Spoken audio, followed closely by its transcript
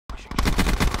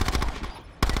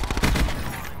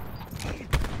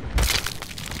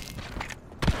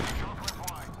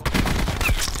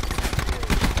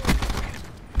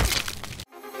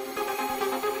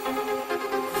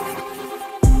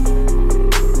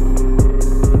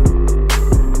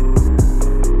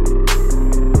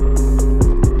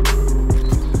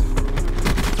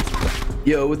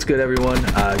what's good, everyone?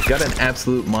 Got an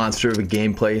absolute monster of a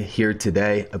gameplay here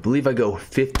today. I believe I go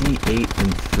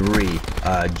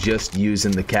 58-3 just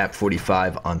using the KAP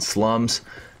 45 on slums.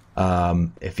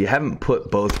 If you haven't put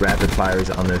both rapid fires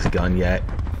on this gun yet,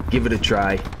 give it a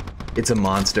try. It's a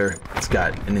monster. It's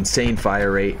got an insane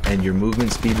fire rate, and your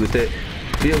movement speed with it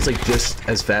feels like just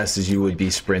as fast as you would be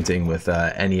sprinting with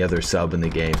any other sub in the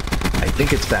game. I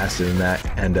think it's faster than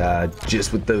that, and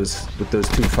just with those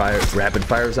two rapid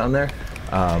fires on there,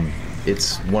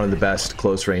 it's one of the best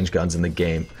close range guns in the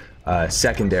game.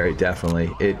 Secondary, definitely.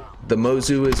 The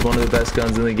Mozu is one of the best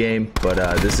guns in the game, but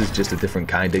this is just a different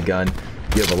kind of gun.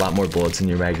 You have a lot more bullets in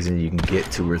your magazine. You can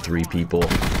get 2 or 3 people.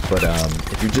 But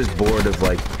if you're just bored of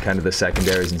like kind of the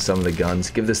secondaries and some of the guns,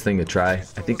 give this thing a try. I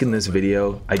think in this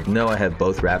video, I know I have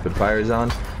both rapid fires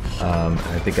on. And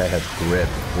I think I have grip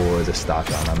or the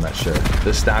stock on. I'm not sure.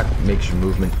 The stock makes your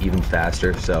movement even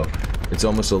faster, so it's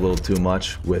almost a little too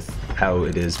much with how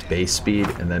it is base speed,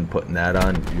 and then putting that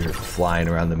on, you're flying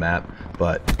around the map.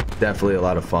 But definitely a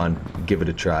lot of fun. Give it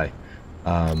a try.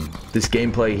 This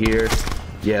gameplay here,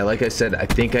 yeah, like I said, I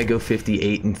think I go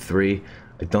 58-3.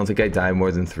 I don't think I die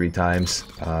more than 3 times.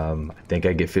 I think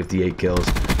I get 58 kills,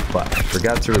 but I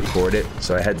forgot to record it,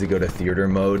 so I had to go to theater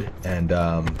mode and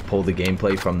pull the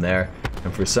gameplay from there.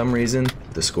 And for some reason,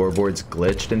 the scoreboard's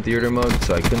glitched in theater mode,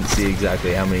 so I couldn't see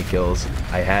exactly how many kills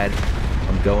I had.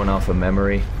 I'm going off of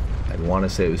memory. I'd want to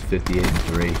say it was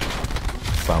 58-3.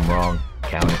 If I'm wrong,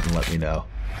 count it and let me know.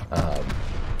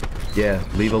 Yeah,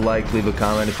 leave a like, leave a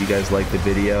comment if you guys like the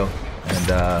video, and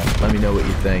let me know what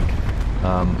you think.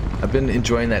 I've been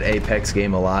enjoying that Apex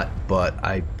game a lot, but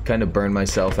I kind of burned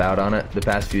myself out on it the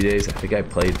past few days. I think I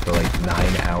played for like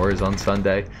 9 hours on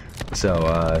Sunday, so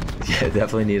yeah,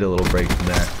 definitely need a little break from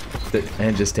that,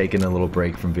 and just taking a little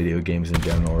break from video games in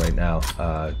general right now.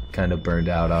 Kind of burned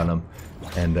out on them.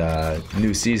 And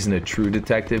new season of True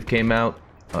Detective came out.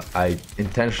 I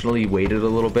intentionally waited a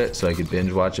little bit so I could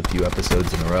binge watch a few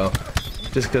episodes in a row,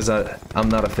 just because I'm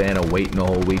not a fan of waiting a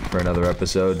whole week for another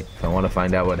episode. If I want to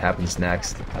find out what happens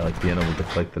next, I like being able to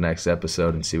click the next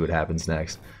episode and see what happens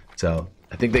next. So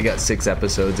I think they got 6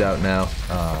 episodes out now.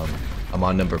 I'm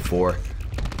on number 4.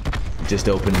 Just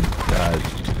opened,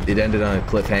 it ended on a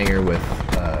cliffhanger with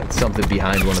something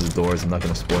behind one of the doors. I'm not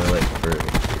going to spoil it for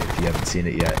if you haven't seen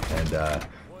it yet, and I'm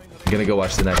gonna go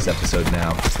watch the next episode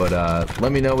now. But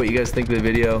let me know what you guys think of the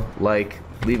video.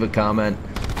 Leave a comment.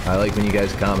 I like when you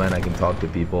guys comment. I can talk to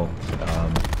people.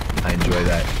 I enjoy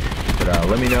that. But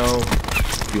let me know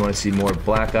if you want to see more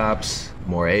Black Ops,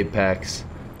 more Apex,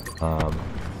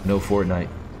 no Fortnite.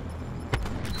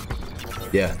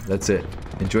 Yeah, that's it.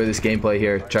 Enjoy this gameplay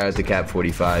here. Try out the KAP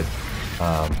 45.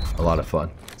 A lot of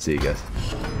fun. See you guys.